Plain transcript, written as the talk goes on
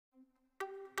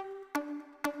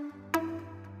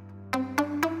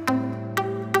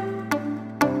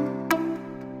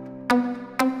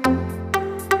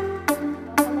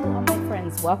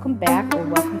welcome back or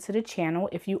welcome to the channel.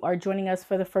 If you are joining us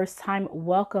for the first time,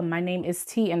 welcome. My name is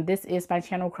T and this is my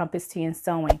channel, Crumpets Tea and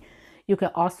Sewing. You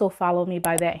can also follow me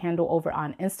by that handle over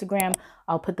on Instagram.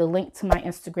 I'll put the link to my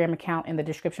Instagram account in the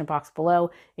description box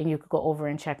below and you can go over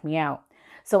and check me out.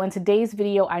 So in today's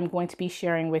video, I'm going to be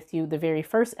sharing with you the very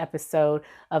first episode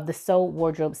of the Sew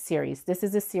Wardrobe series. This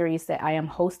is a series that I am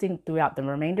hosting throughout the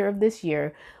remainder of this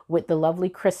year with the lovely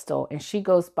Crystal, and she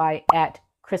goes by at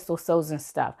Crystal Sews and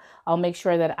Stuff. I'll make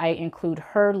sure that I include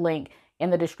her link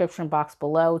in the description box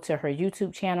below to her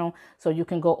YouTube channel, so you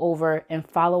can go over and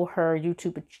follow her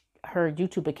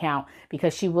YouTube account,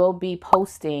 because she will be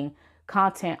posting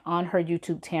content on her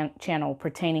YouTube channel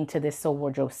pertaining to this Sew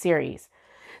Wardrobe series.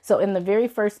 So in the very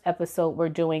first episode, we're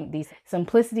doing the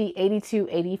Simplicity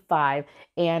 8285,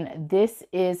 and this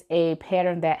is a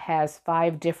pattern that has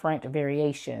 5 different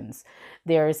variations.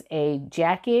 There's a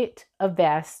jacket, a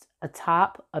vest, a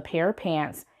top, a pair of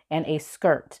pants, and a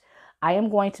skirt. I am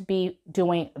going to be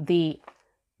doing the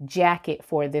jacket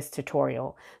for this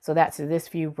tutorial. So that's this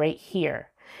view right here.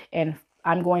 And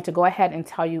I'm going to go ahead and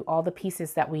tell you all the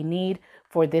pieces that we need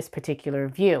for this particular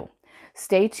view.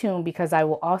 Stay tuned, because I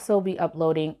will also be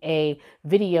uploading a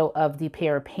video of the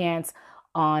pair of pants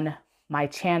on my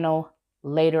channel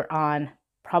later on,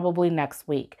 probably next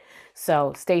week.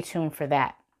 So stay tuned for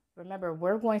that. Remember,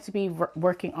 we're going to be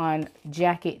working on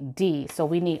jacket D. So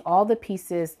we need all the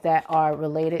pieces that are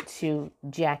related to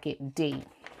jacket D.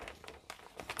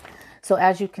 So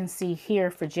as you can see here,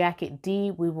 for jacket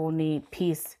D, we will need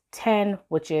piece 10,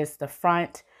 which is the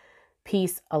front,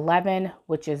 piece 11,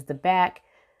 which is the back,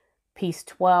 piece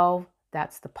 12,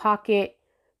 that's the pocket,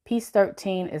 piece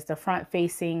 13 is the front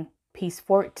facing, piece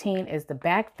 14 is the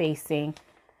back facing,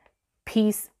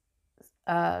 piece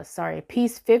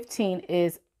 15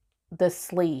 is the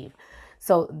sleeve.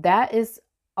 So that is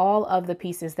all of the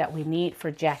pieces that we need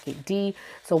for jacket D.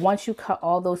 So once you cut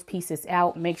all those pieces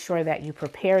out, make sure that you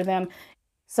prepare them.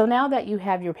 So now that you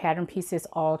have your pattern pieces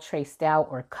all traced out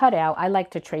or cut out, I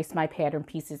like to trace my pattern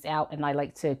pieces out, and I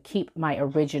like to keep my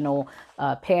original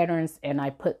patterns, and I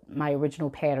put my original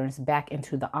patterns back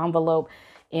into the envelope,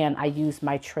 and I use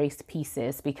my traced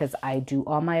pieces because I do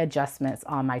all my adjustments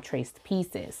on my traced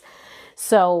pieces.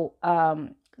 So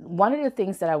one of the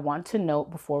things that I want to note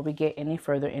before we get any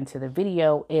further into the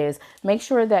video is make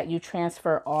sure that you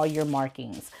transfer all your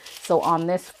markings. So on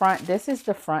this front, this is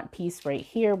the front piece right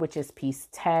here, which is piece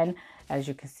 10. As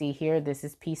you can see here, this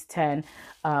is piece 10.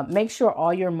 Make sure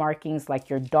all your markings, like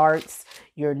your darts,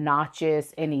 your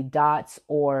notches, any dots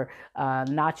or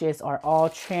notches, are all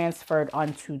transferred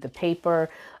onto the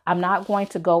paper. I'm not going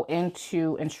to go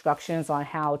into instructions on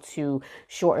how to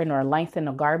shorten or lengthen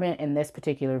a garment in this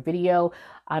particular video.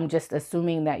 I'm just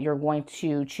assuming that you're going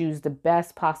to choose the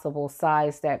best possible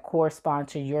size that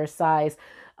corresponds to your size.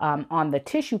 On the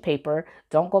tissue paper,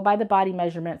 don't go by the body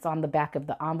measurements on the back of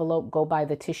the envelope. Go by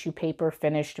the tissue paper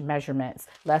finished measurements.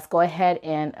 Let's go ahead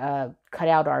and cut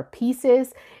out our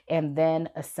pieces and then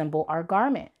assemble our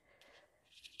garment.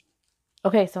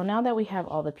 Okay, so now that we have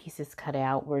all the pieces cut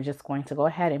out, we're just going to go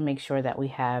ahead and make sure that we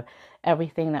have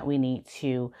everything that we need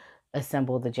to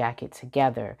assemble the jacket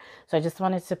together. So I just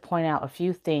wanted to point out a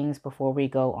few things before we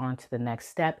go on to the next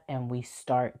step and we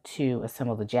start to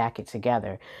assemble the jacket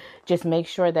together. Just make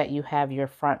sure that you have your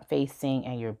front facing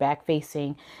and your back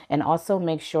facing, and also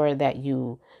make sure that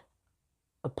you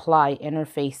apply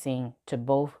interfacing to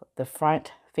both the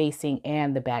front facing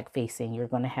and the back facing. You're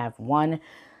going to have one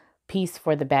piece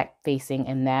for the back facing,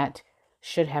 and that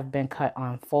should have been cut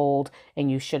on fold,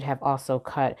 and you should have also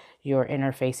cut your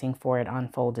interfacing for it on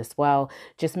fold as well.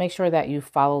 Just make sure that you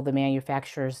follow the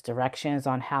manufacturer's directions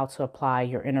on how to apply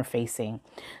your interfacing.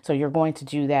 So you're going to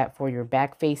do that for your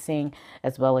back facing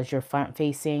as well as your front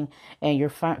facing. And your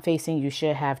front facing, you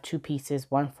should have 2 pieces,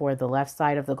 one for the left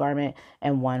side of the garment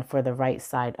and one for the right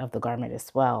side of the garment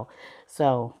as well.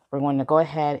 So we're going to go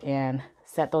ahead and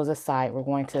set those aside. We're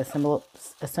going to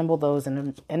assemble those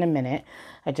in a minute.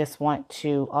 I just want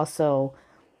to also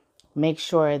make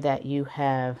sure that you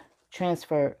have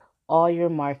transferred all your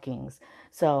markings.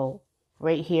 So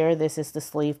right here, this is the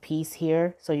sleeve piece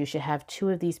here. So you should have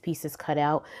 2 of these pieces cut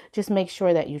out. Just make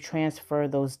sure that you transfer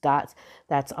those dots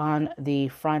that's on the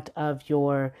front of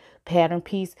your pattern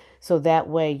piece, so that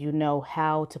way you know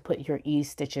how to put your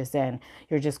ease stitches in.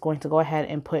 You're just going to go ahead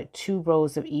and put 2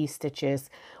 rows of ease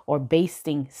stitches or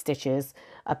basting stitches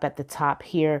up at the top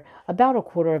here, about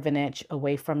 1/4 of an inch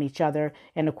away from each other,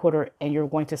 and you're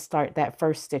going to start that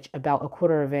first stitch about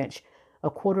 1/4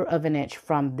 of an inch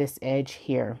from this edge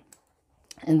here.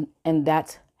 And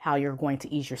that's how you're going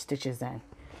to ease your stitches in.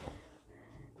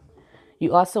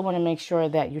 You also want to make sure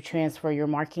that you transfer your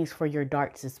markings for your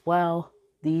darts as well.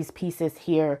 These pieces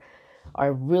here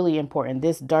are really important.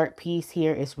 This dark piece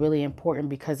here is really important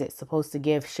because it's supposed to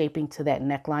give shaping to that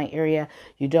neckline area.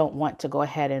 You don't want to go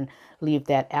ahead and leave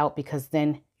that out, because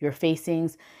then your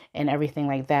facings and everything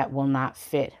like that will not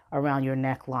fit around your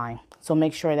neckline. So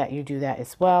make sure that you do that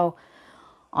as well.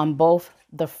 On both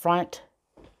the front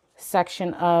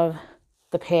section of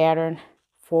the pattern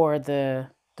for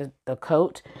the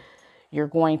coat, you're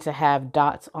going to have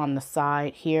dots on the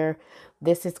side here.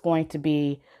 This is going to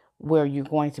be where you're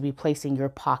going to be placing your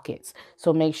pockets.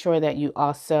 So make sure that you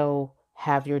also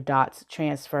have your dots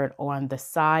transferred on the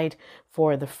side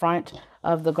for the front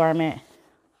of the garment,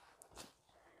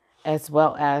 as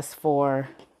well as for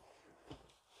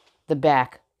the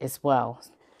back as well.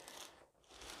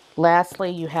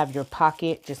 Lastly, you have your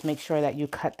pocket. Just make sure that you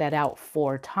cut that out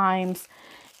 4 times.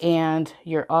 And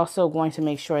you're also going to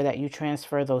make sure that you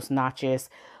transfer those notches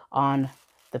on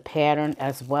the pattern,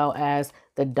 as well as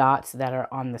the dots that are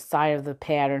on the side of the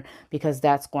pattern, because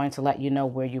that's going to let you know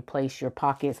where you place your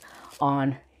pockets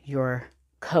on your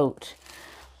coat.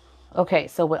 Okay,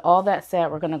 so with all that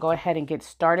said, we're going to go ahead and get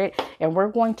started, and we're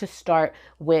going to start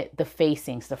with the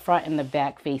facings, the front and the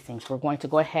back facings. We're going to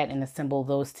go ahead and assemble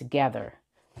those together.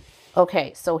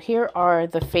 Okay, so here are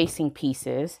the facing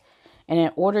pieces. And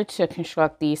in order to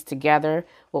construct these together,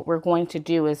 what we're going to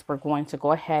do is we're going to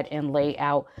go ahead and lay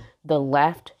out the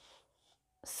left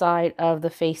side of the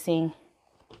facing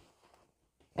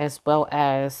as well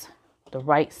as the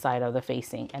right side of the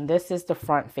facing. And this is the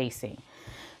front facing.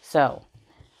 So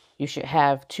you should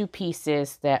have 2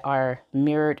 pieces that are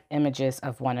mirrored images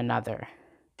of one another.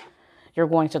 You're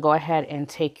going to go ahead and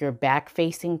take your back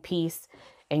facing piece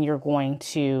and you're going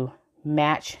to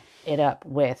match it up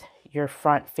with your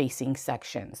front facing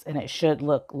sections, and it should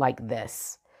look like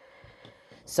this.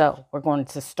 So we're going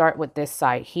to start with this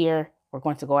side here. We're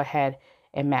going to go ahead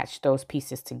and match those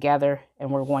pieces together,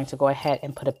 and we're going to go ahead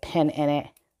and put a pin in it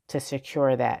to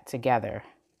secure that together.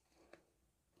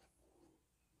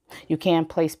 You can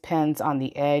place pins on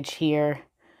the edge here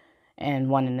and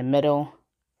one in the middle,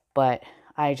 but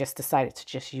I just decided to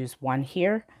just use one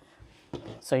here.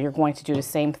 So you're going to do the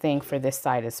same thing for this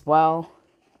side as well.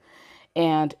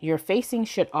 And your facing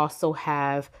should also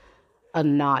have a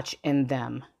notch in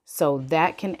them. So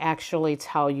that can actually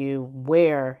tell you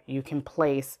where you can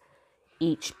place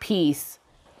each piece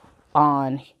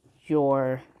on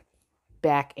your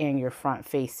back and your front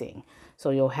facing. So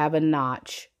you'll have a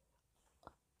notch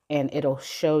and it'll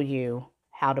show you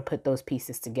how to put those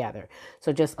pieces together.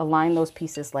 So just align those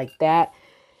pieces like that.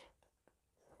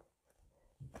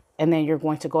 And then you're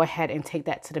going to go ahead and take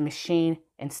that to the machine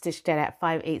and stitch that at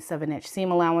 5/8 inch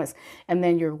seam allowance. And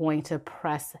then you're going to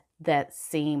press that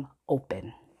seam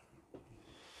open.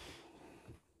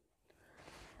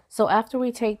 So after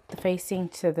we take the facing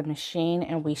to the machine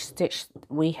and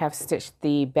we have stitched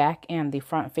the back and the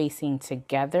front facing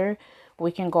together,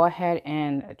 we can go ahead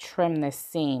and trim this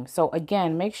seam. So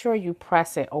again, make sure you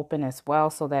press it open as well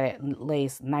so that it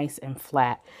lays nice and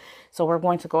flat. So we're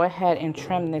going to go ahead and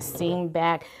trim this seam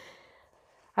back.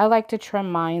 I like to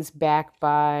trim mine's back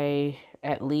by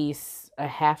at least a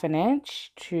 1/2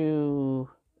 inch to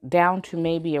down to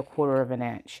maybe 1/4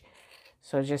 inch.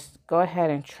 So just go ahead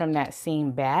and trim that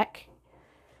seam back.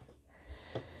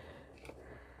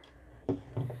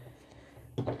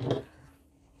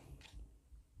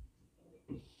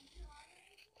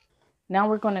 Now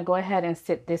we're going to go ahead and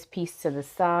sit this piece to the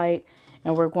side,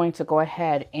 and we're going to go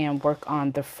ahead and work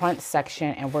on the front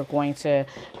section, and we're going to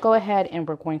go ahead and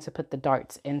we're going to put the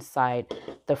darts inside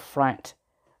the front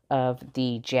of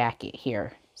the jacket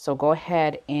here. So go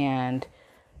ahead and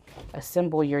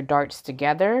assemble your darts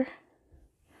together.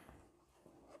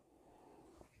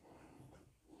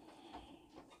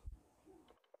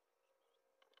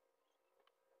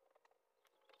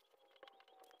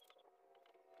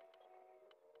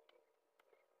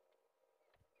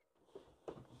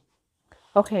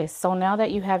 Okay, so now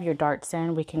that you have your darts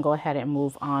in, we can go ahead and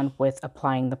move on with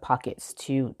applying the pockets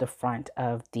to the front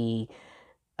of the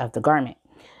garment.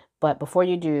 But before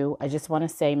you do, I just want to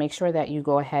say, make sure that you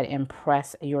go ahead and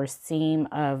press your seam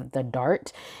of the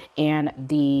dart, and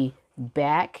the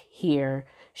back here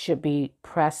should be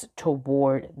pressed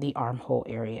toward the armhole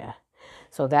area.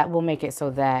 So that will make it so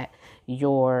that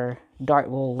your dart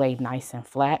will lay nice and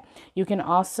flat. You can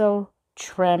also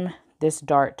trim this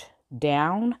dart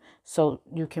down so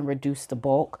you can reduce the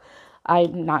bulk.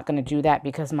 I'm not going to do that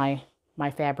because my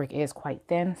fabric is quite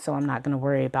thin, so I'm not going to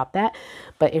worry about that.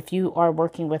 But if you are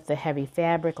working with the heavy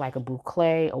fabric like a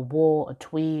boucle, a wool, a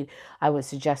tweed, I would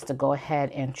suggest to go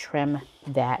ahead and trim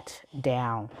that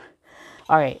down.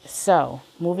 All right, so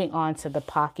moving on to the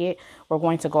pocket, we're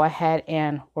going to go ahead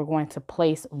and we're going to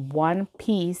place one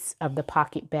piece of the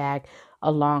pocket bag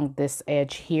along this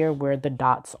edge here where the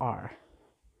dots are.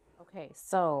 Okay,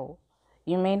 so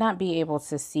you may not be able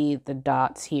to see the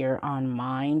dots here on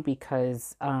mine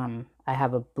because I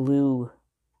have a blue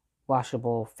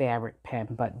washable fabric pen,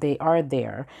 but they are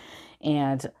there.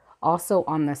 And also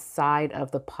on the side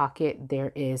of the pocket,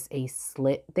 there is a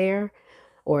slit there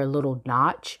or a little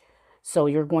notch. So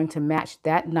you're going to match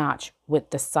that notch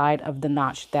with the side of the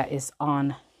notch that is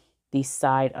on the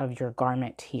side of your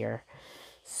garment here.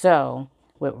 So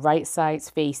with right sides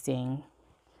facing,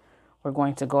 we're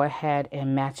going to go ahead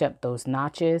and match up those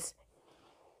notches.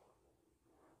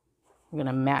 We're going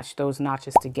to match those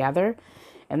notches together.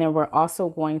 And then we're also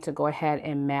going to go ahead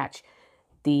and match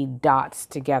the dots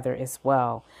together as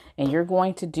well. And you're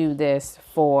going to do this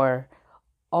for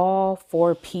all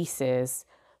four pieces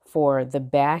for the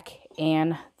back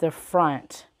and the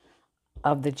front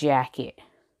of the jacket.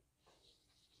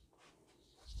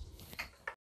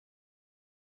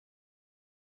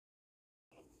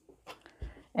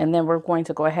 And then we're going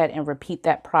to go ahead and repeat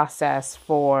that process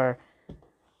for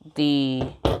the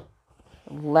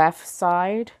left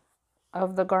side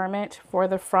of the garment for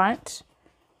the front.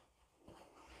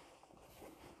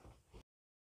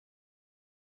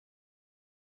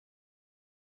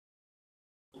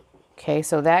 Okay,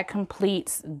 so that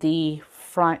completes the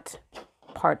front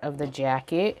part of the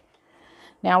jacket.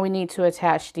 Now we need to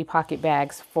attach the pocket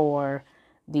bags for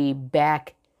the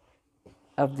back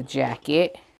of the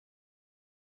jacket.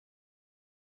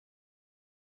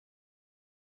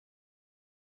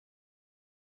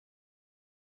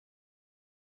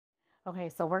 Okay,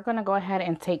 so we're going to go ahead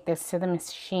and take this to the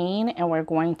machine and we're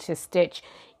going to stitch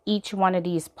each one of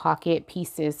these pocket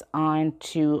pieces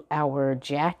onto our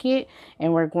jacket,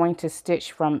 and we're going to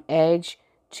stitch from edge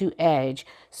to edge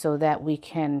so that we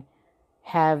can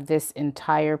have this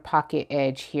entire pocket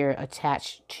edge here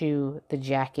attached to the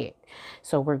jacket.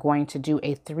 So we're going to do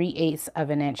a 3/8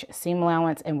 of an inch seam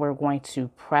allowance, and we're going to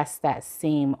press that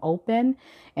seam open,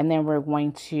 and then we're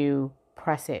going to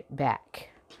press it back.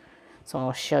 So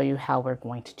I'll show you how we're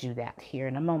going to do that here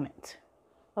in a moment.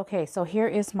 Okay, so here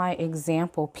is my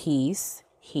example piece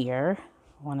here.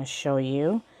 I want to show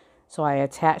you. So I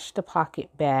attached the pocket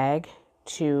bag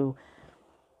to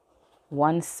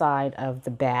one side of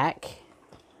the back,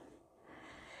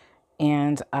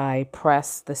 and I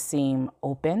press the seam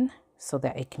open so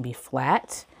that it can be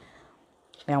flat.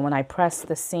 Now when I press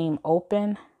the seam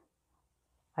open,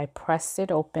 I press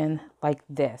it open like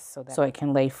this so it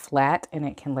can lay flat and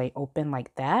it can lay open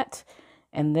like that.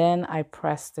 And then I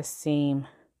press the seam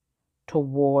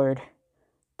toward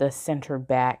the center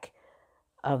back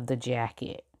of the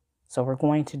jacket. So we're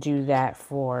going to do that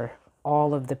for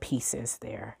all of the pieces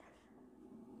there.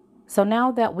 So now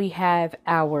that we have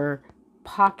our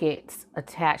pockets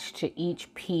attached to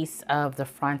each piece of the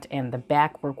front and the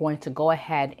back, we're going to go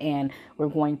ahead and we're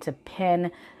going to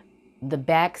pin the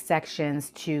back sections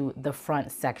to the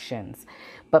front sections.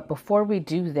 But before we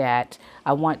do that,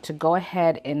 I want to go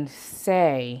ahead and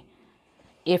say,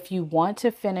 if you want to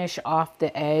finish off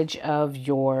the edge of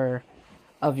your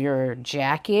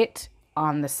jacket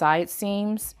on the side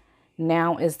seams,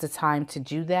 now is the time to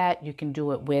do that. You can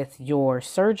do it with your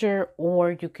serger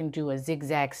or you can do a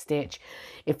zigzag stitch.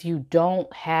 If you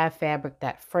don't have fabric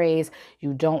that frays,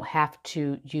 you don't have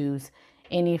to use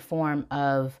any form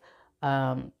of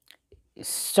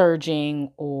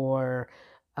serging or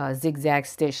zigzag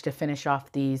stitch to finish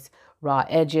off these raw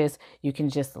edges. You can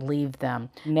just leave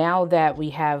them. Now that we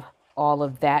have all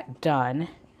of that done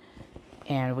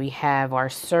and we have our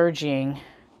serging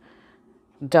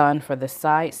done for the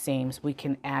side seams, we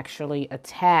can actually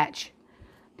attach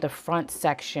the front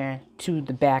section to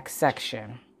the back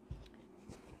section.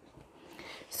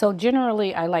 So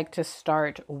generally I like to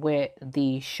start with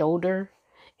the shoulder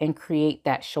and create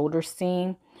that shoulder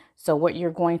seam. So what you're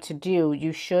going to do,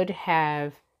 you should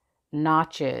have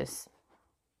notches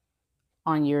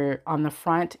on the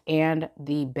front and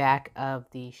the back of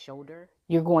the shoulder.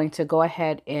 You're going to go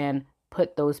ahead and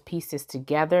put those pieces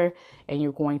together and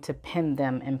you're going to pin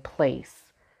them in place.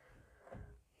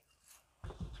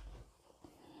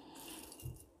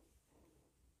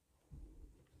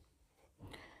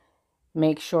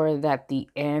 Make sure that the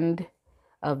end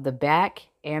of the back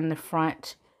and the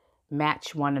front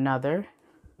match one another.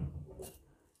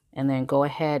 And then go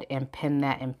ahead and pin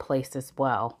that in place as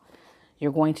well.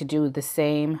 You're going to do the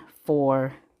same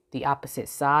for the opposite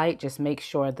side. Just make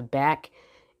sure the back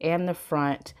and the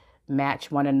front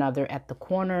match one another at the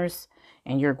corners.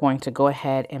 And you're going to go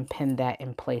ahead and pin that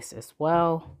in place as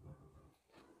well.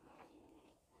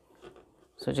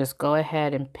 So just go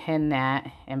ahead and pin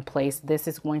that in place. This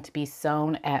is going to be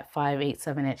sewn at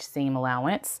 5/8 inch seam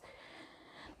allowance.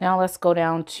 Now let's go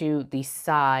down to the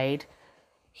side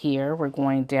here. We're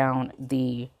going down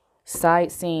the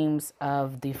side seams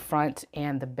of the front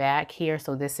and the back here.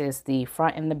 So this is the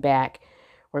front and the back.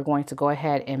 We're going to go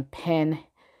ahead and pin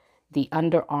the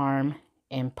underarm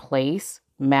in place,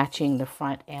 matching the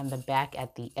front and the back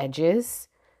at the edges.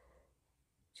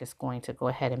 Just going to go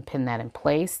ahead and pin that in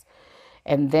place.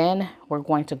 And then we're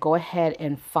going to go ahead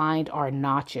and find our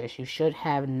notches. You should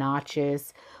have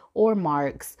notches or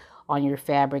marks on your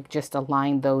fabric. Just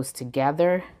align those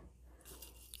together.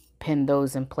 Pin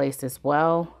those in place as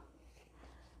well.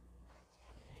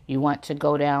 You want to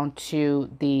go down to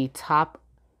the top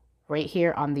right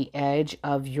here on the edge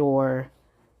of your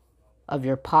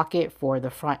pocket for the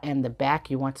front and the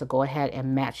back. You want to go ahead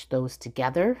and match those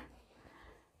together.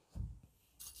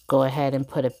 Go ahead and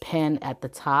put a pin at the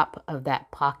top of that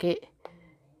pocket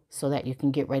so that you can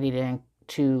get ready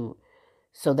to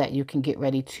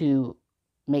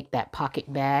make that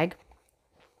pocket bag.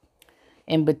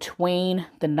 In between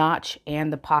the notch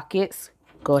and the pockets,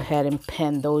 go ahead and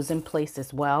pin those in place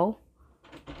as well.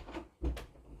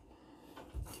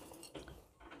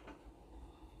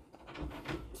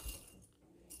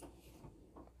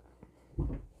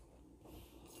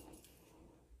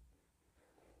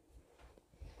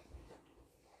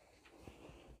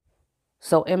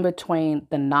 So in between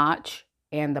the notch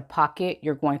and the pocket,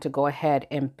 you're going to go ahead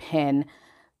and pin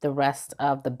the rest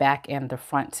of the back and the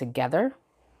front together.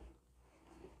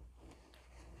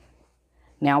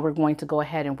 Now we're going to go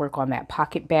ahead and work on that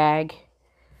pocket bag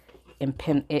and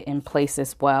pin it in place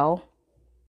as well.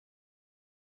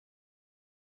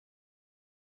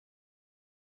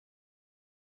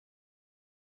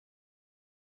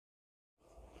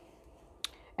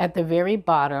 At the very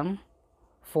bottom,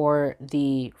 for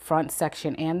the front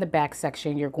section and the back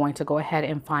section, you're going to go ahead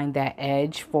and find that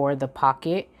edge for the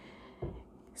pocket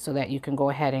so that you can go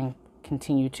ahead and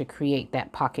continue to create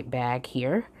that pocket bag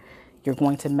here. You're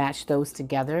going to match those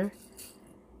together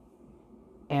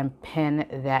and pin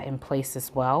that in place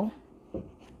as well.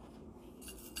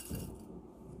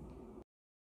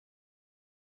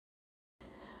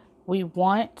 We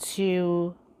want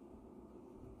to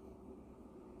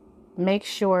make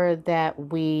sure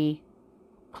that we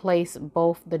place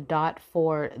both the dot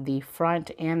for the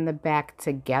front and the back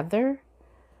together.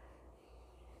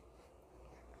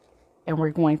 And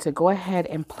we're going to go ahead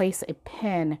and place a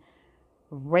pin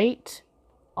right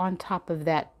on top of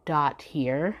that dot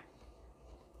here.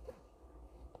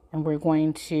 And we're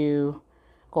going to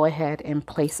go ahead and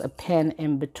place a pin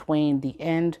in between the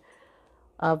end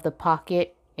of the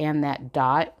pocket and that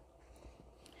dot.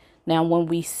 Now, when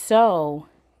we sew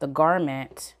the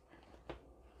garment,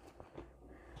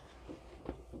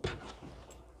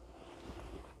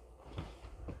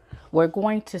 we're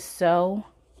going to sew,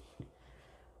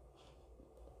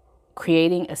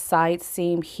 creating a side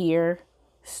seam here,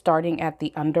 starting at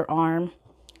the underarm.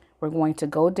 We're going to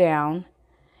go down,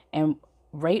 and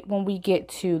right when we get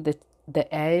to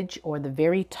the edge or the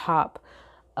very top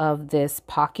of this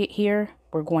pocket here,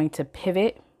 we're going to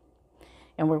pivot,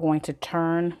 and we're going to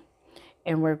turn,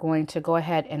 and we're going to go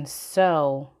ahead and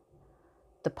sew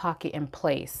the pocket in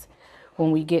place.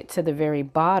 When we get to the very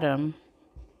bottom,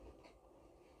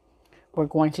 we're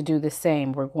going to do the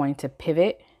same. We're going to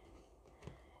pivot,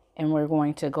 and we're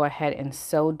going to go ahead and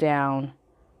sew down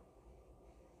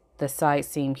the side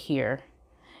seam here.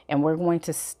 And we're going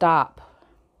to stop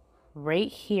right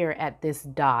here at this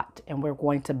dot, and we're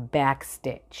going to back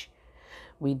stitch.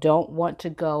 We don't want to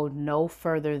go no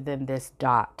further than this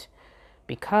dot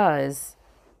because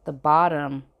the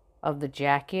bottom of the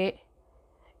jacket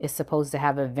is supposed to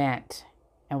have a vent,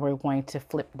 and we're going to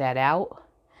flip that out.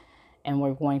 And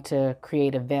we're going to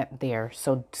create a vent there.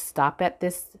 So stop at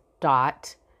this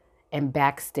dot and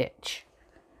back stitch.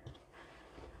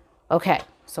 Okay,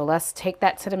 so let's take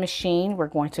that to the machine. We're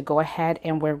going to go ahead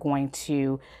and we're going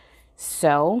to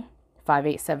sew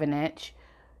 5/8 inch,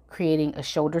 creating a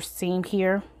shoulder seam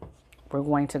here. We're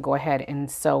going to go ahead and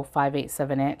sew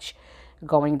 5/8 inch,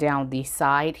 going down the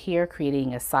side here,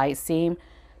 creating a side seam,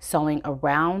 sewing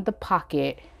around the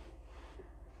pocket,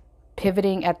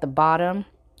 pivoting at the bottom,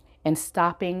 and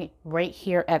stopping right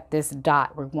here at this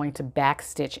dot. We're going to back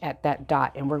stitch at that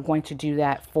dot, and we're going to do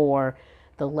that for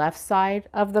the left side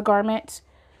of the garment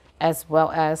as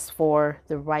well as for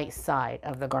the right side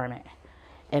of the garment.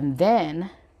 And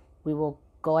then we will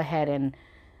go ahead and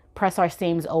press our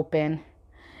seams open,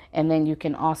 and then you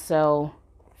can also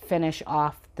finish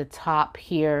off the top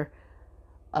here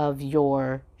of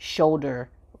your shoulder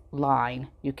line.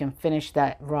 You can finish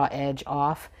that raw edge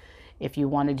off, If you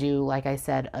want to do, like I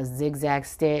said, a zigzag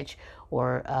stitch,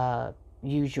 or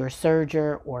use your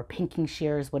serger or pinking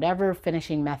shears, whatever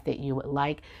finishing method you would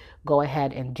like, go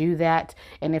ahead and do that.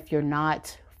 And if you're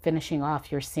not finishing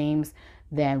off your seams,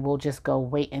 then we'll just go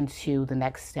right into the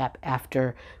next step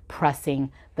after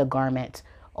pressing the garment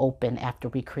open after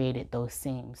we created those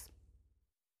seams.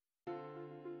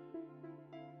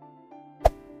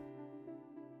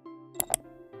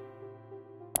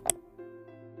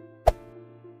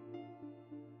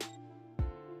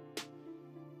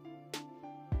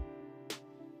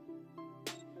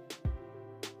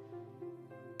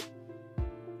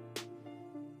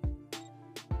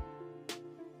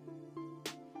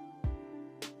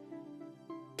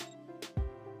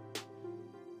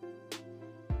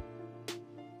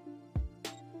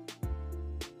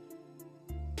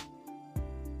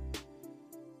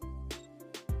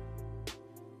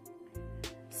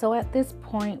 So at this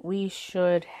point, we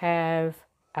should have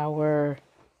our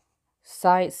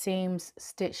side seams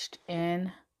stitched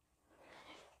in,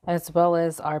 as well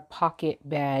as our pocket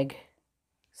bag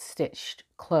stitched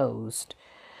closed.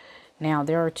 Now,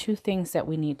 there are two things that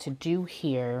we need to do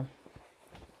here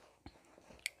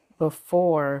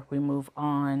before we move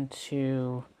on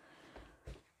to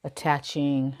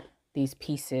attaching these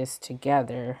pieces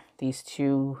together, these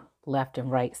two left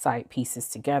and right side pieces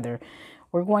together.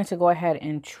 We're going to go ahead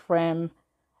and trim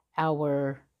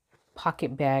our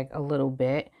pocket bag a little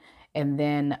bit, and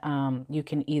then you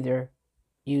can either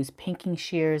use pinking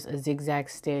shears, a zigzag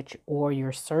stitch, or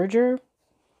your serger.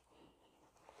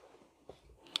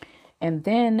 And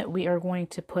then we are going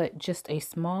to put just a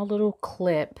small little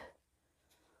clip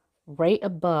right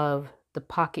above the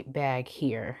pocket bag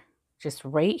here, just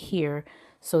right here,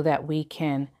 so that we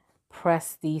can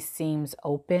press these seams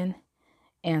open,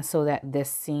 and so that this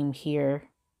seam here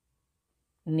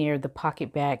near the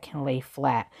pocket bag can lay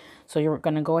flat. So you're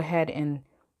going to go ahead and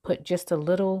put just a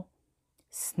little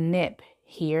snip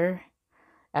here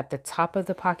at the top of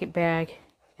the pocket bag,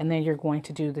 and then you're going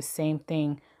to do the same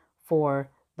thing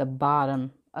for the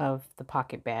bottom of the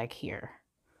pocket bag here.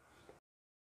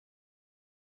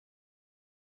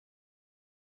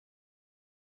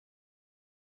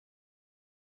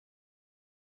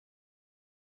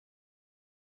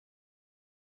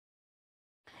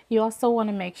 You also want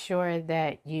to make sure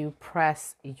that you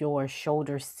press your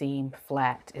shoulder seam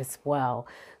flat as well.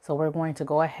 So we're going to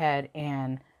go ahead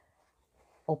and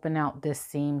open out this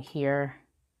seam here,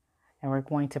 and we're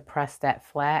going to press that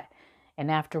flat.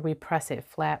 And after we press it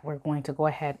flat, we're going to go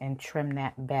ahead and trim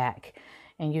that back.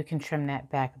 And you can trim that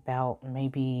back about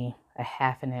maybe a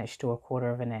 1/2 inch to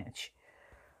 1/4 inch.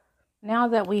 Now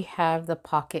that we have the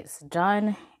pockets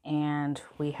done and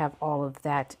we have all of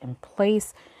that in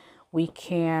place, we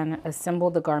can assemble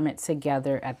the garment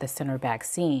together at the center back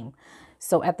seam.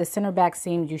 So at the center back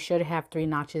seam, you should have 3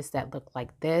 notches that look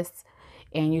like this,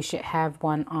 and you should have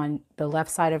one on the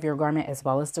left side of your garment as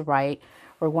well as the right.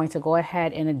 We're going to go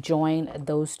ahead and join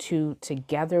those two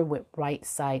together with right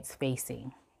sides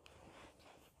facing.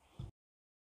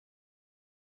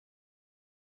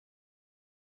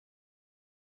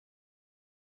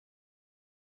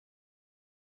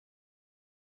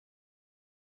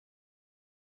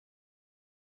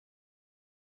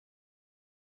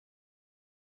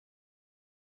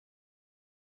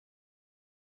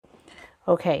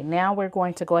 Okay, now we're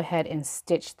going to go ahead and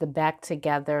stitch the back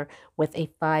together with a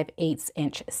 5/8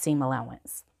 inch seam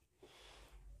allowance.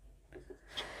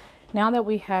 Now that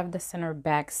we have the center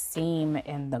back seam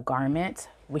in the garment,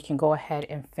 we can go ahead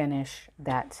and finish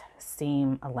that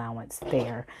seam allowance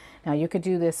there. Now you could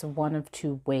do this one of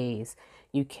two ways.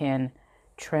 You can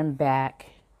trim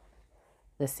back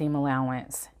the seam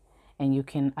allowance, and you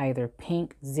can either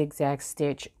pink, zigzag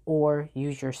stitch, or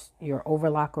use your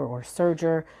overlocker or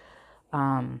serger,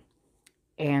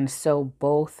 and sew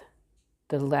both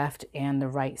the left and the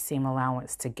right seam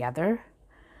allowance together.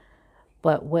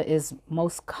 But what is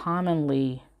most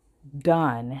commonly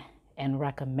done and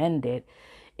recommended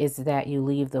is that you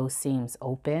leave those seams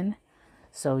open,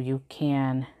 so you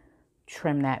can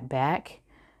trim that back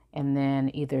and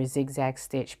then either zigzag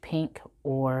stitch pink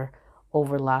or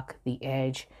overlock the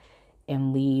edge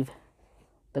and leave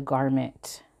the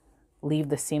garment, leave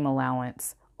the seam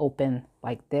allowance open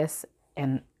like this,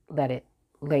 and let it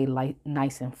lay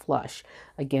nice and flush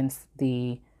against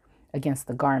the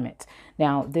garment.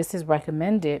 Now, this is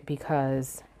recommended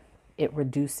because it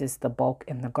reduces the bulk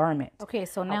in the garment. Okay,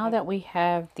 so now that we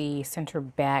have the center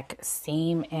back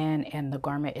seam in and the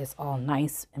garment is all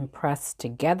nice and pressed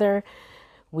together,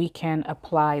 we can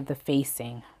apply the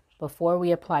facing. Before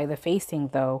we apply the facing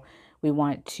though, we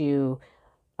want to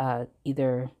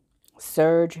either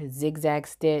serge, zigzag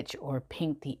stitch, or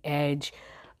pink the edge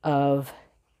of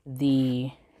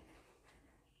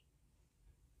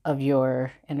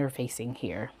your interfacing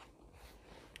here,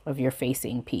 of your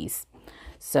facing piece,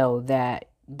 so that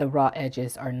the raw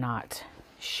edges are not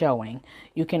showing.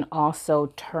 You can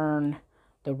also turn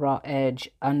the raw edge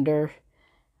under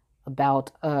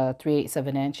about 3/8 of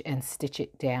an inch and stitch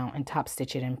it down and top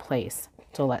stitch it in place.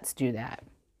 So let's do that.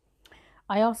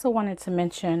 I also wanted to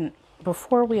mention,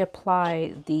 before we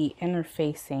apply the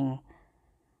interfacing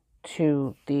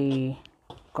to the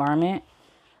garment,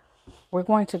 we're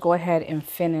going to go ahead and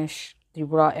finish the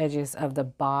raw edges of the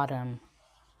bottom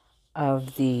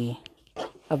of the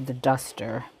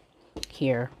duster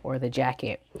here, or the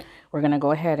jacket. We're going to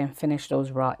go ahead and finish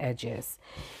those raw edges.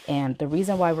 And the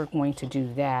reason why we're going to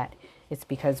do that is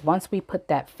because once we put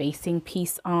that facing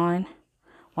piece on,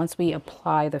 once we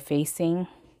apply the facing,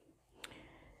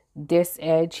 this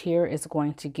edge here is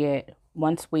going to get,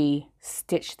 once we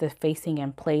stitch the facing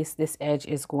in place, this edge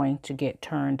is going to get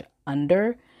turned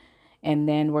under, and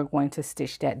then we're going to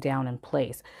stitch that down in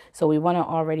place. So we want to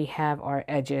already have our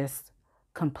edges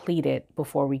completed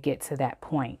before we get to that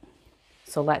point.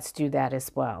 So let's do that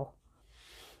as well.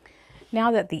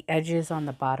 Now that the edges on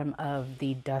the bottom of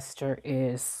the duster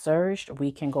is serged,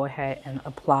 we can go ahead and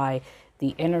apply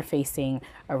the interfacing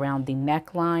around the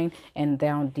neckline and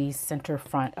down the center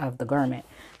front of the garment.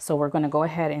 So we're going to go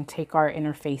ahead and take our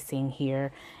interfacing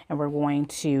here, and we're going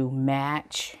to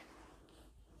match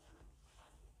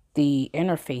the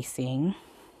interfacing,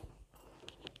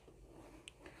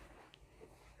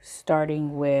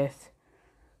 starting with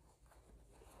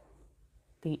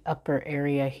the upper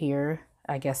area here.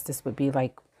 I guess this would be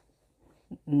like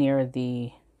near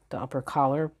the upper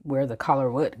collar, where the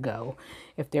collar would go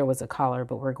if there was a collar,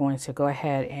 but we're going to go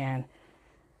ahead and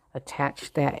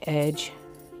attach that edge.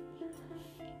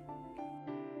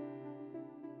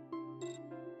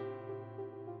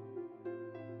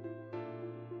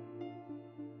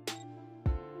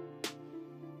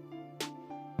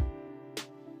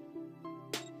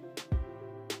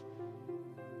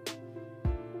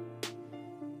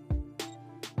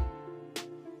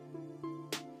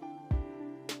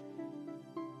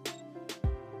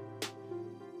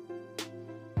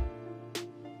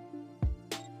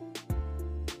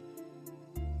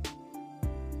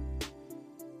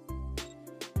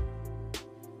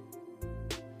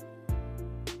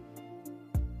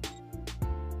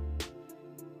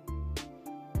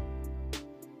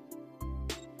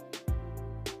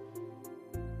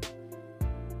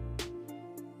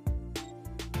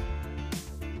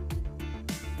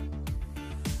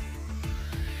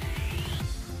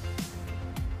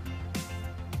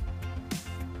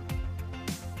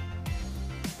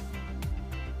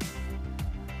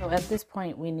 So at this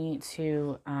point, we need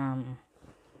to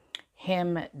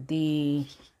hem the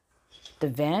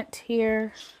vent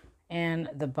here and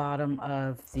the bottom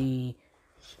of the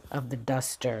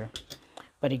duster.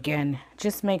 But again,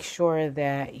 just make sure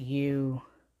that you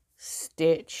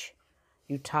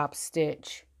top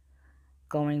stitch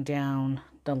going down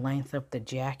the length of the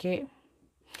jacket.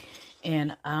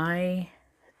 And I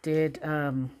did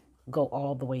go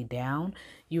all the way down.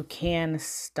 You can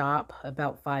stop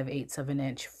about 5/8 of an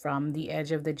inch from the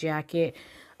edge of the jacket,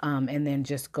 and then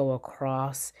just go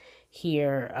across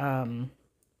here,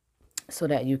 so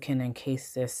that you can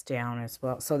encase this down as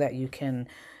well, so that you can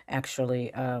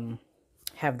actually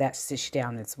have that stitched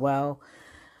down as well.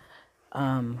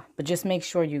 But just make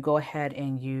sure you go ahead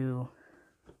and you're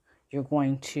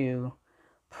going to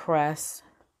press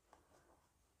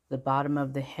the bottom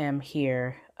of the hem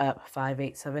here up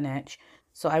 5/8 of an inch.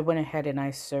 So I went ahead and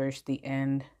I serged the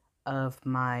end of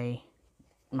my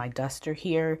duster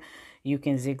here. You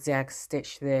can zigzag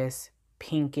stitch this,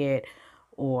 pink it,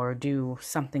 or do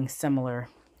something similar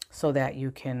so that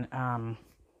you can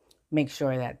make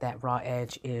sure that that raw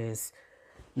edge is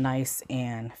nice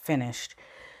and finished.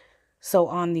 So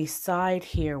on the side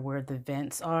here where the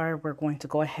vents are, we're going to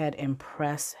go ahead and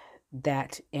press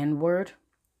that inward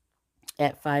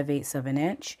at 5/8 of an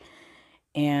inch,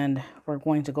 and we're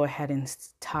going to go ahead and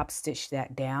top stitch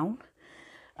that down.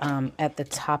 At the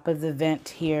top of the vent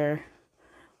here,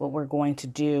 what we're going to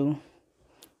do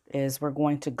is we're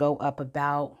going to go up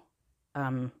about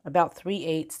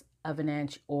 3/8 of an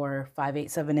inch or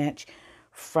 5/8 of an inch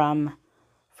from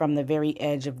the very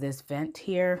edge of this vent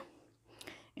here,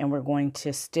 and we're going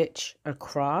to stitch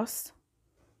across,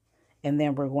 and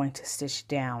then we're going to stitch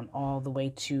down all the way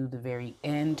to the very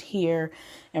end here,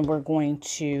 and we're going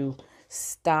to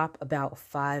stop about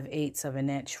 5/8 of an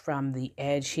inch from the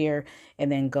edge here, and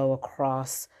then go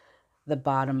across the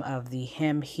bottom of the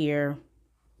hem here,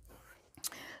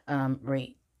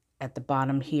 right at the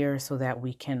bottom here so that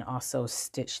we can also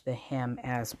stitch the hem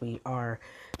as we are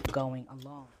going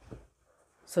along.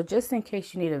 So just in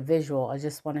case you need a visual, I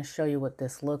just want to show you what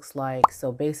this looks like.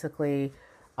 So basically,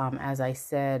 as I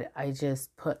said, I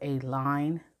just put a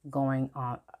line going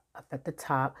on up at the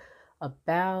top,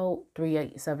 about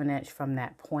 3/8 inch from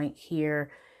that point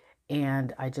here.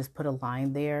 And I just put a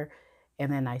line there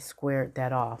and then I squared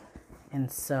that off.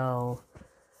 And so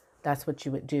that's what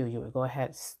you would do. You would go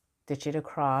ahead, stitch it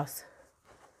across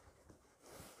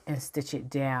and stitch it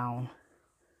down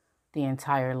the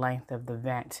entire length of the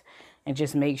vent, and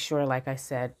just make sure, like I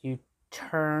said, you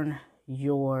turn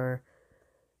the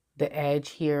edge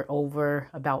here over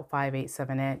about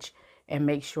 5/8 inch and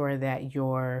make sure that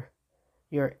your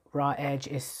raw edge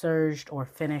is serged or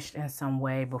finished in some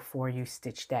way before you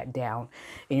stitch that down.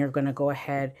 And you're going to go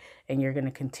ahead and you're going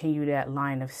to continue that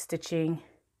line of stitching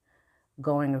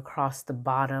going across the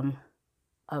bottom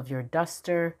of your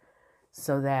duster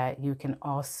so that you can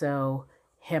also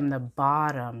hem the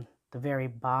bottom, the very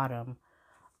bottom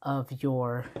of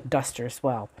your duster as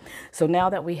well. So now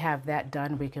that we have that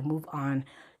done, we can move on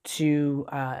to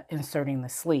inserting the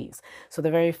sleeves. So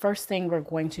the very first thing we're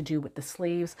going to do with the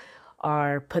sleeves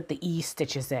are put the ease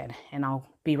stitches in, and I'll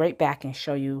be right back and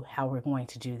show you how we're going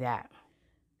to do that.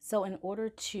 So in order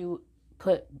to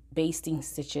put basting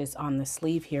stitches on the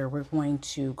sleeve here, we're going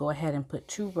to go ahead and put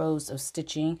 2 rows of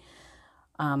stitching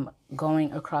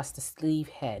going across the sleeve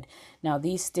head. Now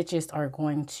these stitches are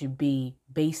going to be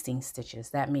basting stitches.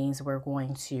 That means we're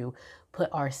going to put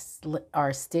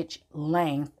our stitch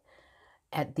length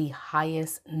at the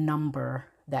highest number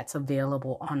that's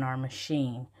available on our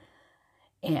machine,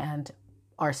 and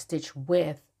our stitch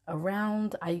width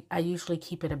around, I usually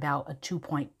keep it about a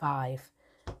 2.5.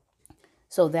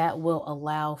 So that will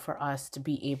allow for us to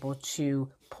be able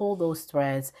to pull those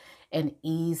threads and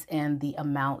ease in the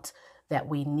amount that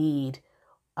we need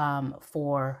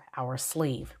for our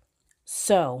sleeve.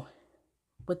 So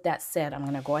with that said, I'm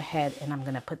going to go ahead and I'm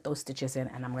going to put those stitches in,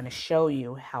 and I'm going to show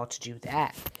you how to do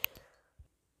that.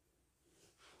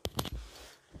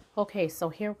 Okay, so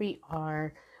here we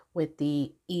are with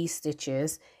the ease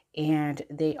stitches, and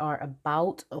they are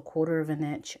about 1/4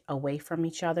 inch away from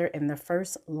each other, and the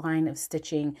first line of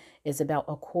stitching is about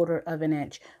 1/4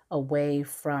 inch away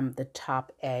from the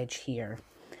top edge here.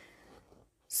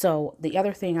 So the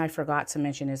other thing I forgot to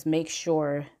mention is make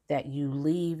sure that you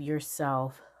leave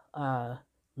yourself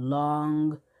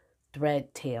long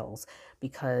thread tails,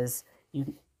 because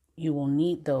you will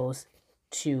need those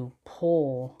to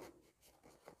pull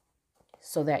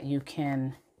so that you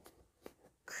can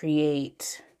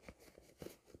create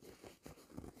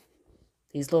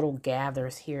these little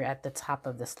gathers here at the top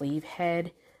of the sleeve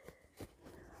head.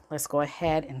 Let's go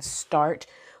ahead and start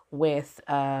with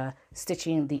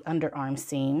stitching the underarm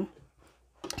seam.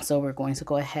 So we're going to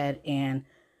go ahead and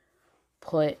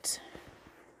put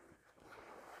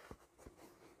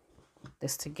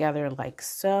this together like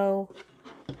so.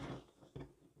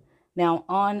 Now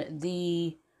on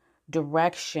the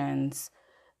directions,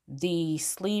 the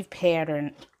sleeve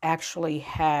pattern actually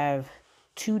have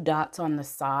 2 dots on the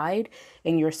side,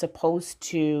 and you're supposed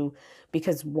to,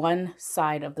 because one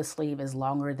side of the sleeve is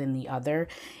longer than the other,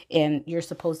 and you're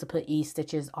supposed to put ease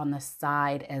stitches on the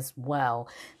side as well.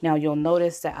 Now you'll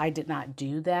notice that I did not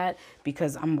do that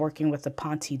because I'm working with a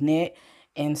Ponte knit,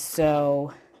 and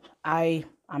so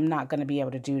I'm not going to be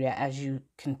able to do that. As you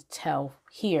can tell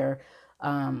here,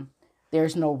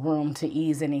 there's no room to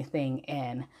ease anything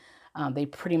in. They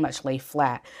pretty much lay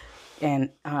flat,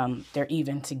 and they're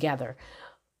even together.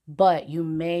 But you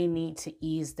may need to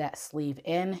ease that sleeve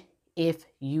in if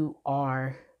you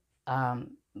are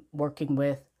working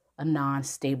with a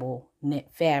non-stable knit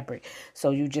fabric. So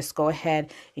you just go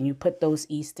ahead and you put those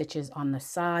ease stitches on the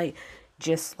side,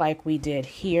 just like we did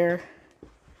here.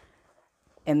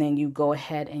 And then you go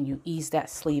ahead and you ease that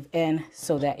sleeve in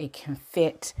so that it can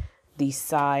fit the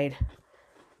side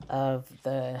of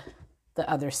the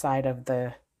other side of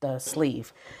the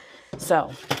sleeve.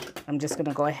 So I'm just going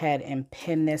to go ahead and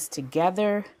pin this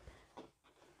together.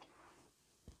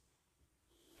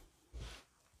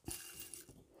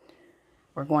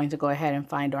 We're going to go ahead and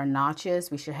find our notches.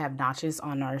 We should have notches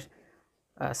on our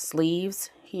sleeves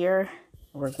here.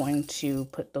 We're going to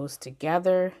put those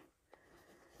together.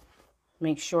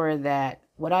 Make sure that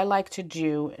what I like to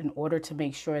do in order to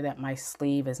make sure that my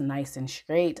sleeve is nice and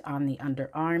straight on the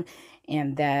underarm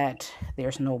and that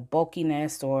there's no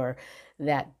bulkiness, or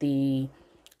that the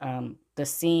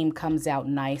seam comes out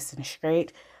nice and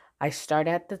straight, I start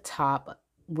at the top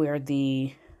where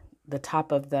the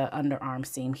top of the underarm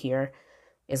seam here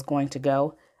is going to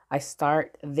go. I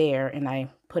start there and I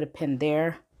put a pin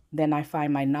there, Then I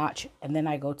find my notch, and then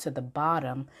I go to the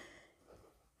bottom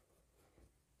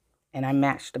and I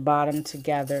match the bottom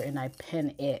together and I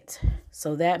pin it.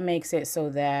 So that makes it so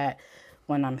that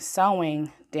when I'm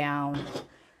sewing down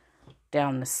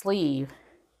the sleeve,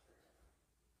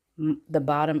 the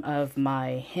bottom of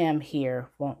my hem here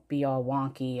won't be all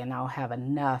wonky, and I'll have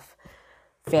enough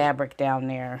fabric down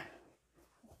there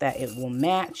that it will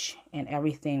match and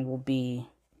everything will be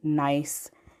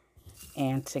nice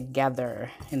and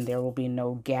together, and there will be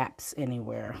no gaps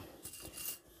anywhere.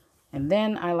 And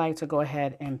then I like to go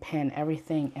ahead and pin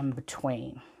everything in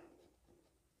between.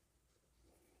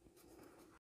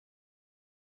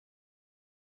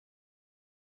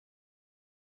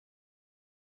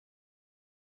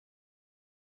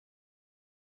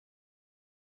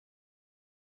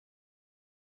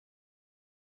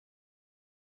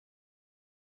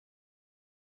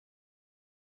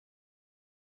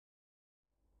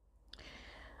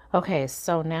 Okay,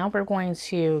 so now we're going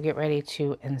to get ready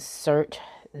to insert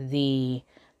the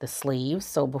sleeves.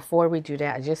 So before we do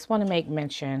that, I just want to make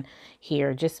mention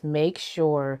here, just make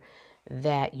sure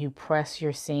that you press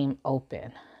your seam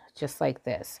open, just like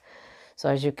this. So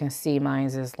as you can see, mine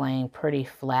is laying pretty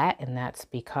flat, and that's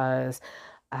because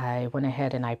I went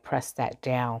ahead and I pressed that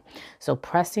down. So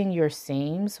pressing your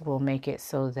seams will make it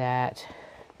so that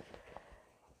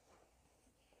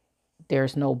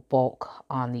there's no bulk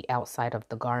on the outside of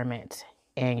the garment,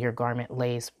 and your garment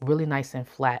lays really nice and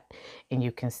flat, and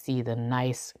you can see the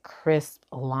nice crisp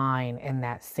line in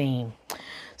that seam.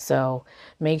 So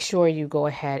make sure you go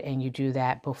ahead and you do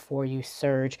that before you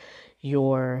serge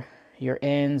your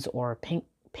ends, or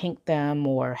pink them,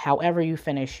 or however you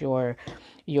finish your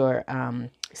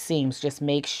seams. Just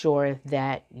make sure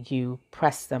that you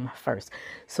press them first.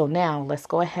 So now let's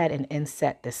go ahead and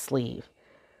inset the sleeve.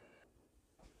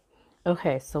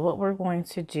 Okay, so what we're going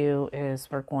to do is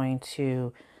we're going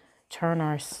to turn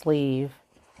our sleeve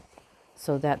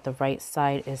so that the right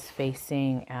side is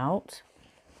facing out,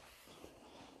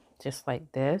 just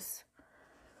like this.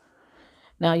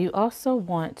 Now you also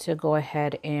want to go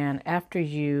ahead and, after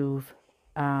you've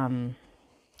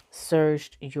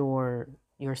serged your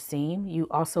seam, you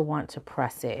also want to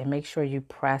press it, and make sure you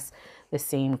press the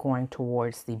seam going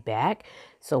towards the back.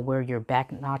 So where your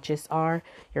back notches are,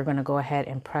 you're going to go ahead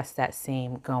and press that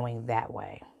seam going that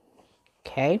way.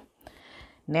 Okay,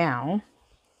 now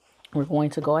we're going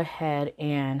to go ahead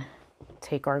and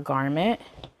take our garment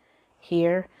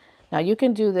here. Now you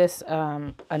can do this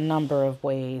a number of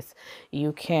ways.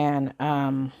 You can,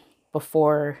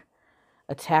 before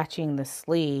attaching the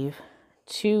sleeve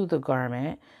to the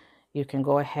garment, you can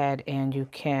go ahead and you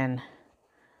can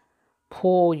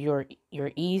pull your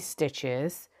ease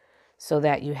stitches so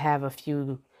that you have a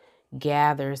few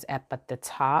gathers up at the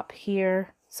top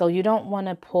here. So you don't want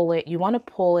to pull it, you want to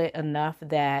pull it enough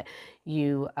that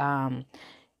you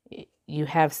you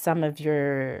have some of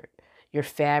your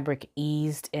fabric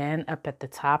eased in up at the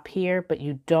top here, but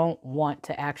you don't want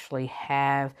to actually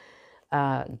have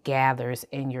gathers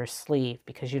in your sleeve,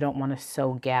 because you don't want to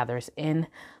sew gathers in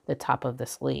the top of the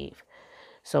sleeve.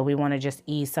 So we want to just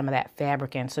ease some of that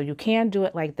fabric in. So you can do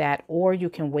it like that, or you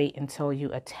can wait until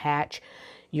you attach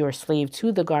your sleeve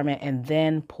to the garment and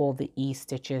then pull the ease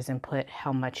stitches and put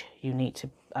how much you need to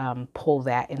pull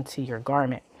that into your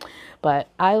garment. But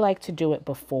I like to do it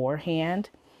beforehand.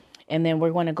 And then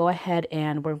we're going to go ahead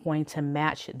and we're going to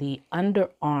match the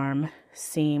underarm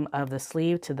seam of the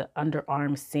sleeve to the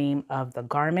underarm seam of the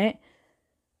garment,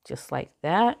 just like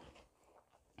that.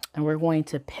 And we're going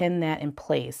to pin that in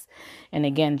place. And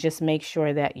again, just make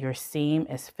sure that your seam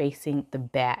is facing the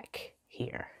back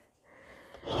here.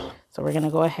 So we're going to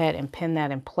go ahead and pin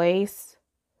that in place,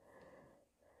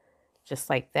 just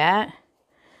like that.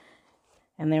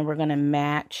 And then we're going to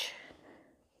match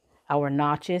our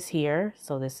notches here.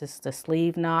 So this is the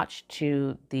sleeve notch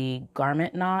to the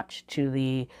garment notch to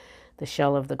the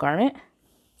shell of the garment.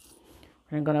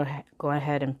 We're going to go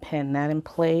ahead and pin that in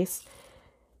place.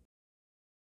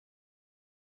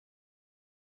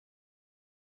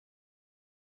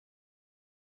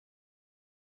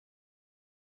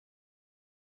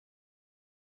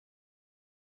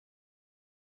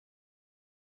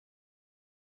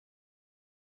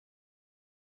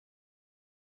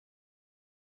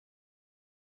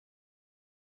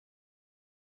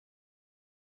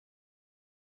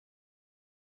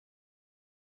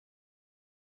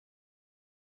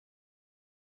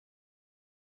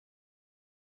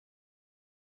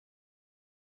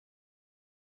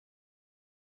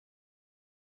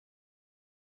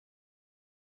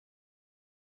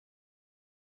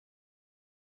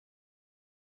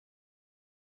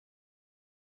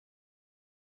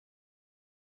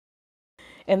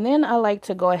 And then I like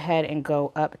to go ahead and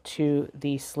go up to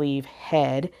the sleeve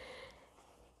head.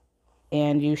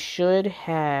 And you should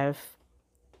have,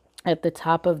 at the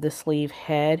top of the sleeve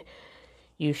head,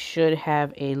 you should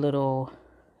have a little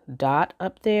dot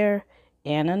up there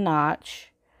and a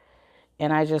notch.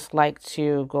 And I just like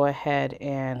to go ahead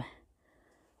and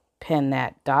pin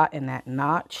that dot and that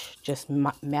notch. Just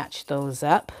match those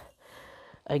up.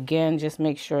 Again, just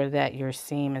make sure that your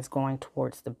seam is going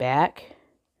towards the back.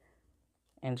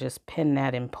 And just pin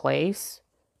that in place.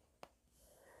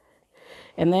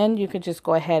 And then you can just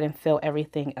go ahead and fill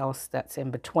everything else that's in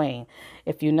between.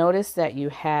 If you notice that you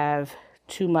have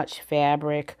too much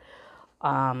fabric,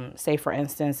 say for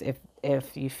instance,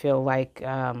 if you feel like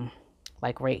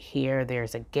right here,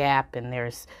 there's a gap and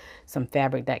there's some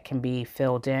fabric that can be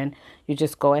filled in, you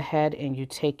just go ahead and you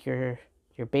take your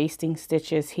basting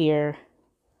stitches here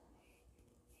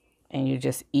and you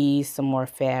just ease some more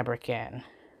fabric in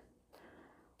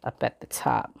up at the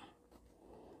top.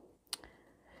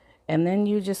 And then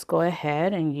you just go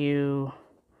ahead and you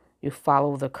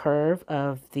follow the curve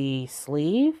of the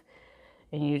sleeve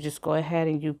and you just go ahead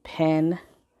and you pin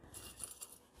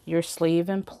your sleeve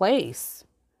in place.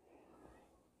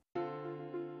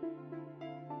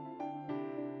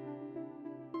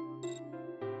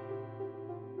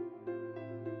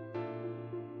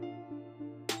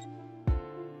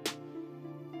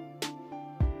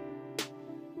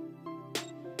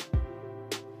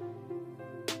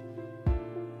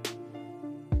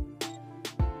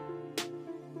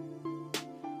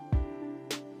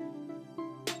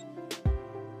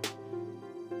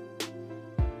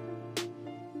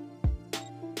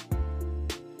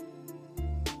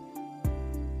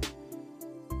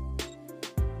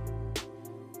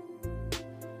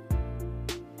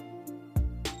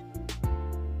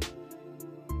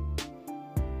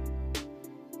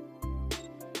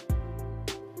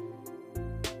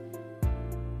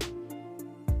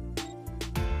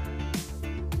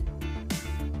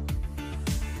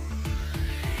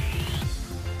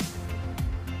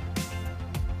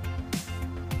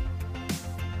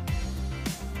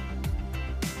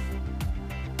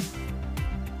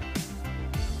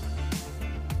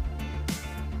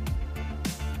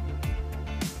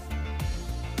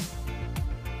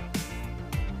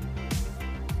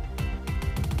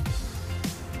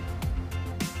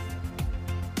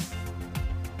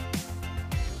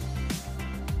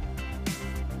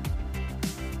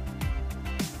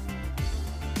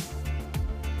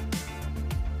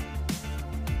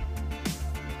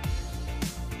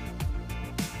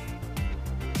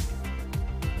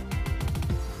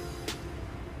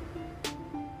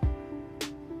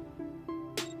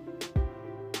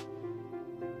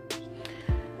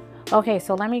 Okay,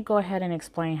 so let me go ahead and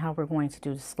explain how we're going to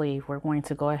do the sleeve. We're going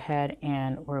to go ahead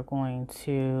and we're going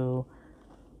to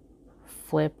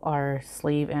flip our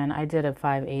sleeve in. I did a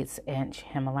 5/8 inch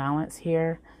hem allowance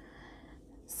here.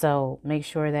 So make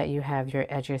sure that you have your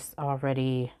edges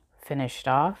already finished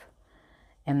off.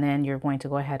 And then you're going to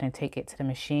go ahead and take it to the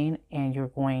machine and you're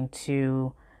going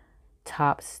to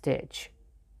top stitch.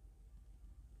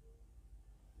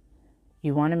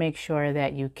 You want to make sure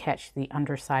that you catch the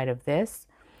underside of this.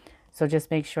 So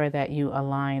just make sure that you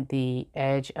align the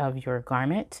edge of your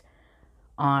garment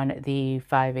on the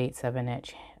 5/8 of an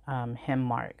inch hem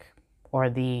mark, or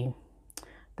the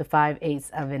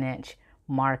 5/8 of an inch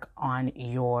mark on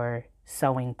your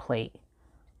sewing plate.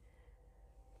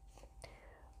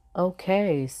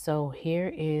 Okay, so here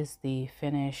is the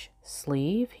finished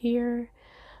sleeve here.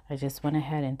 I just went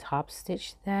ahead and top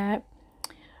stitched that.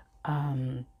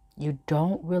 You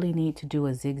don't really need to do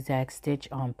a zigzag stitch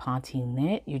on Ponte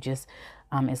Knit. You just,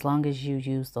 as long as you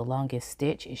use the longest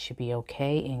stitch, it should be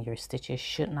okay, and your stitches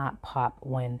should not pop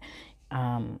when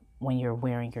you're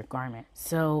wearing your garment.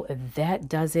 So that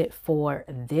does it for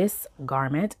this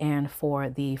garment and for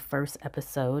the first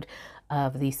episode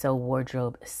of the Sew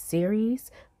Wardrobe series,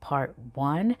 part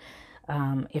 1.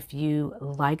 If you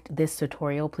liked this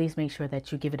tutorial, please make sure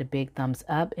that you give it a big thumbs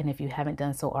up. And if you haven't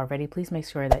done so already, please make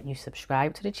sure that you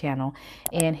subscribe to the channel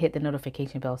and hit the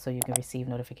notification bell so you can receive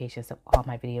notifications of all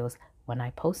my videos when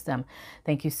I post them.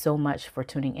 Thank you so much for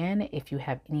tuning in. If you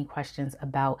have any questions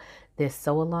about this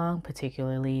sew along,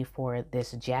 particularly for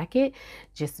this jacket,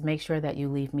 just make sure that you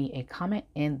leave me a comment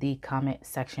in the comment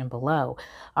section below.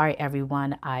 All right,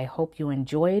 everyone, I hope you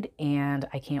enjoyed, and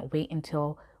I can't wait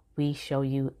until we show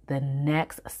you the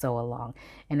next sew along.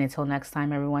 And until next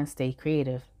time, everyone, stay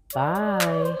creative.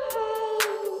 Bye.